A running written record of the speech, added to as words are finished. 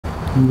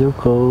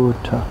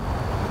Yokota.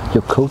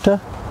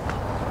 Yokota?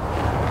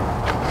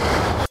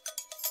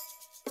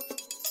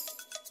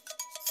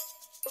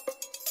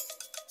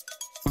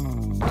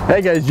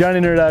 Hey guys, Johnny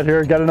Nerd out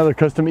here. Got another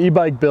custom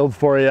e-bike build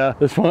for you.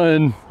 This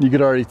one, you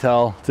could already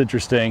tell, it's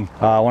interesting.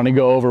 I want to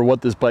go over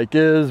what this bike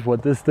is,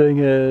 what this thing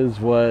is,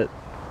 what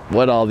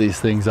all these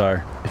things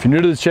are. If you're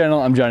new to this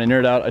channel, I'm Johnny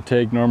Nerd Out. I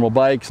take normal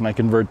bikes and I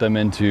convert them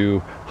into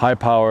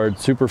high-powered,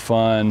 super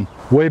fun,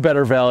 way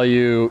better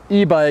value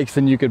e-bikes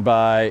than you could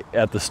buy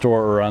at the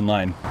store or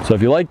online. So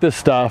if you like this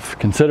stuff,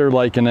 consider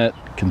liking it,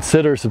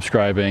 consider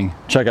subscribing,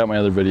 check out my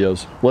other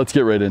videos. Let's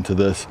get right into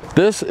this.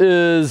 This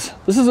is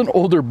an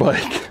older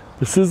bike.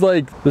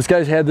 This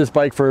guy's had this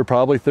bike for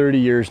probably 30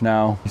 years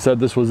now. He said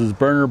this was his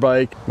burner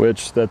bike,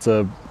 which that's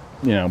a,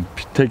 you know,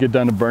 take it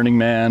down to Burning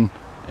Man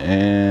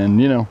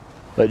and, you know,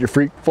 let your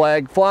freak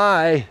flag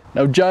fly.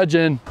 No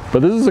judging.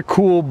 But this is a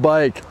cool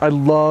bike. I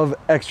love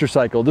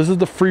Xtracycle. This is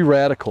the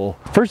Freeradical.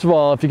 First of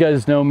all, if you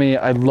guys know me,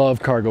 I love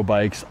cargo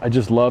bikes. I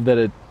just love that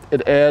it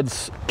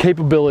adds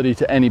capability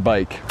to any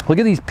bike. Look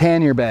at these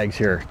pannier bags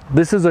here.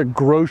 This is a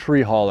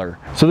grocery hauler.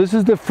 So this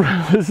is the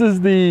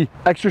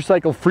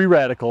Xtracycle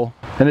Freeradical,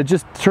 and it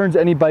just turns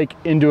any bike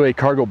into a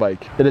cargo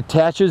bike. It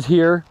attaches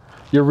here.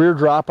 Your rear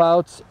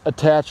dropouts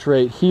attach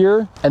right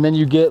here, and then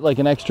you get like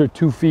an extra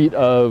 2 feet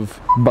of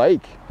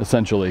bike,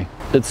 essentially.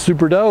 It's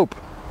super dope.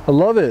 I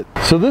love it.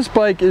 So this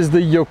bike is the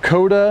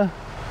Yokota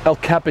El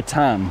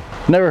Capitan.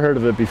 Never heard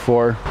of it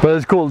before, but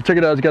it's cool. Check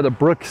it out. It's got a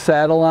Brook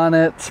saddle on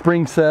it,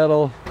 spring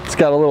saddle. It's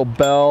got a little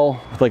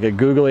bell with like a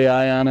googly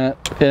eye on it.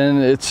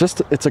 And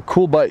it's a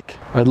cool bike.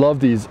 I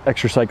love these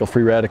Xtracycle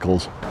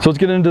Freeradicals. So let's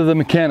get into the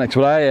mechanics,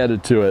 what I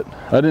added to it.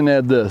 I didn't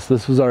add this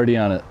was already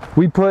on it.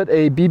 We put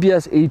a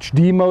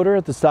BBSHD motor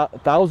at the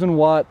 1000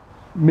 watt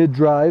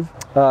mid-drive,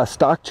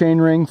 stock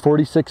chainring,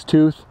 46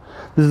 tooth.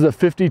 This is a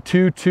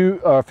 52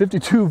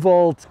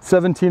 volt,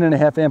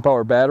 17.5 amp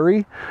hour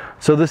battery.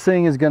 So this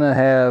thing is gonna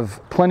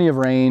have plenty of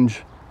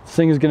range. This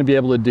thing is gonna be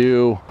able to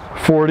do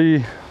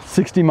 40,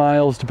 60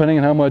 miles, depending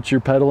on how much you're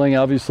pedaling,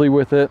 obviously,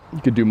 with it.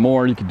 You could do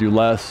more, you could do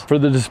less. For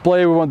the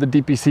display, we want the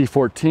DPC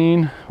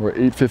 14 or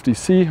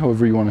 850C,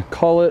 however you want to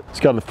call it.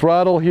 It's got a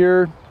throttle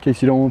here, in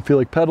case you don't feel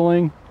like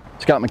pedaling.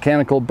 It's got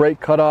mechanical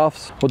brake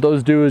cutoffs. What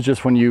those do is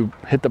just when you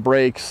hit the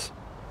brakes,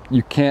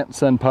 you can't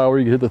send power.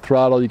 You can hit the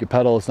throttle, you can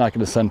pedal, it's not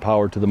going to send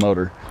power to the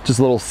motor. Just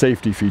a little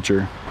safety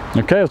feature.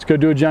 Okay, let's go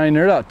do a Johnny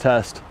Nerd Out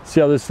test. See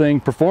how this thing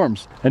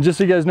performs. And just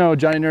so you guys know, a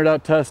Johnny Nerd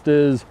Out test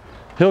is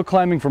hill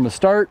climbing from a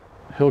start,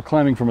 hill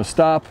climbing from a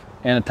stop,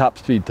 and a top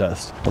speed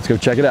test. Let's go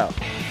check it out.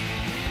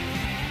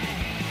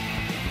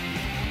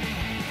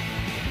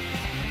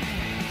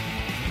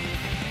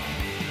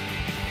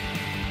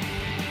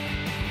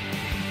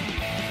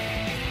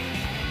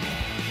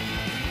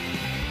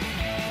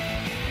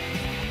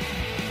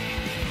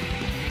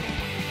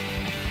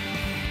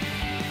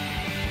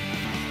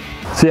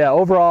 So yeah,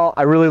 overall,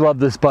 I really love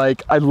this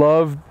bike. I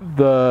love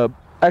the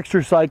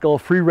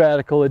Xtracycle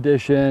Freeradical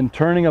edition,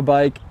 turning a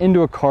bike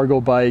into a cargo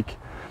bike.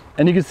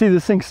 And you can see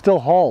this thing still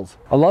hauls.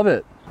 I love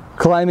it.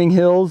 Climbing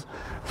hills,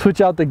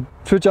 switch out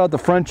the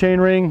front chain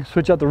ring,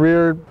 switch out the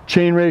rear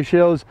chain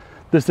ratios.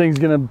 This thing's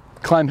gonna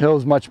climb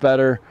hills much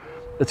better.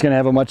 It's gonna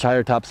have a much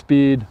higher top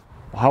speed,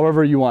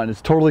 however you want.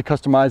 It's totally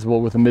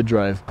customizable with a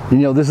mid-drive. You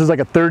know, this is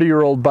like a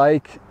 30-year-old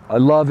bike. I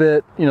love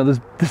it. You know,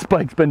 this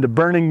bike's been to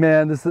Burning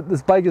Man.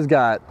 This bike has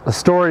got a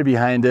story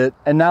behind it.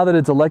 And now that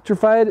it's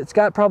electrified, it's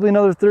got probably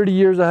another 30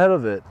 years ahead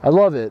of it. I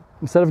love it.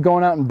 Instead of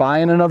going out and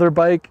buying another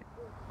bike,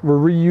 we're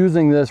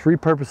reusing this,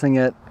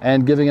 repurposing it,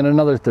 and giving it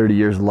another 30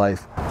 years of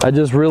life. I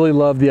just really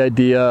love the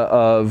idea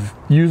of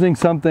using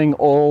something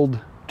old,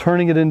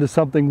 turning it into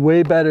something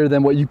way better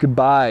than what you could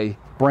buy,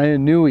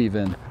 brand new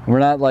even. We're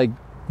not like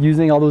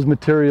using all those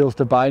materials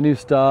to buy new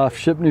stuff,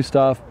 ship new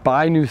stuff,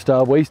 buy new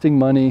stuff, wasting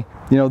money.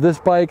 You know, this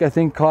bike I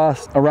think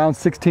costs around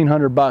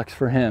 1,600 bucks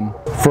for him,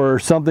 for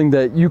something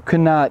that you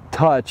cannot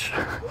touch.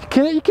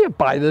 You can't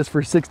buy this for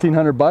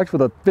 1,600 bucks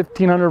with a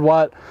 1,500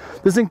 watt.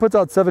 This thing puts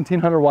out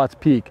 1,700 watts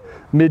peak,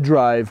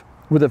 mid-drive,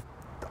 with a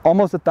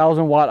almost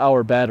 1,000 watt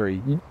hour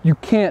battery. You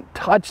can't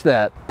touch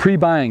that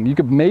pre-buying. You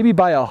could maybe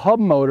buy a hub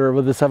motor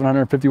with a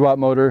 750 watt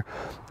motor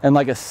and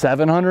like a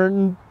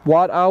 700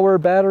 watt hour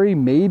battery,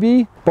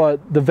 maybe,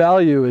 but the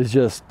value is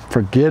just,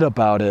 forget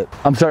about it.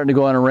 I'm starting to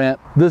go on a rant.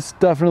 This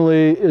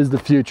definitely is the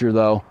future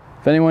though.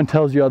 If anyone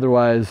tells you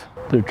otherwise,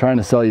 they're trying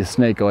to sell you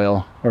snake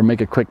oil or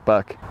make a quick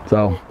buck.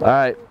 So, all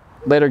right,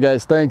 later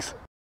guys, thanks.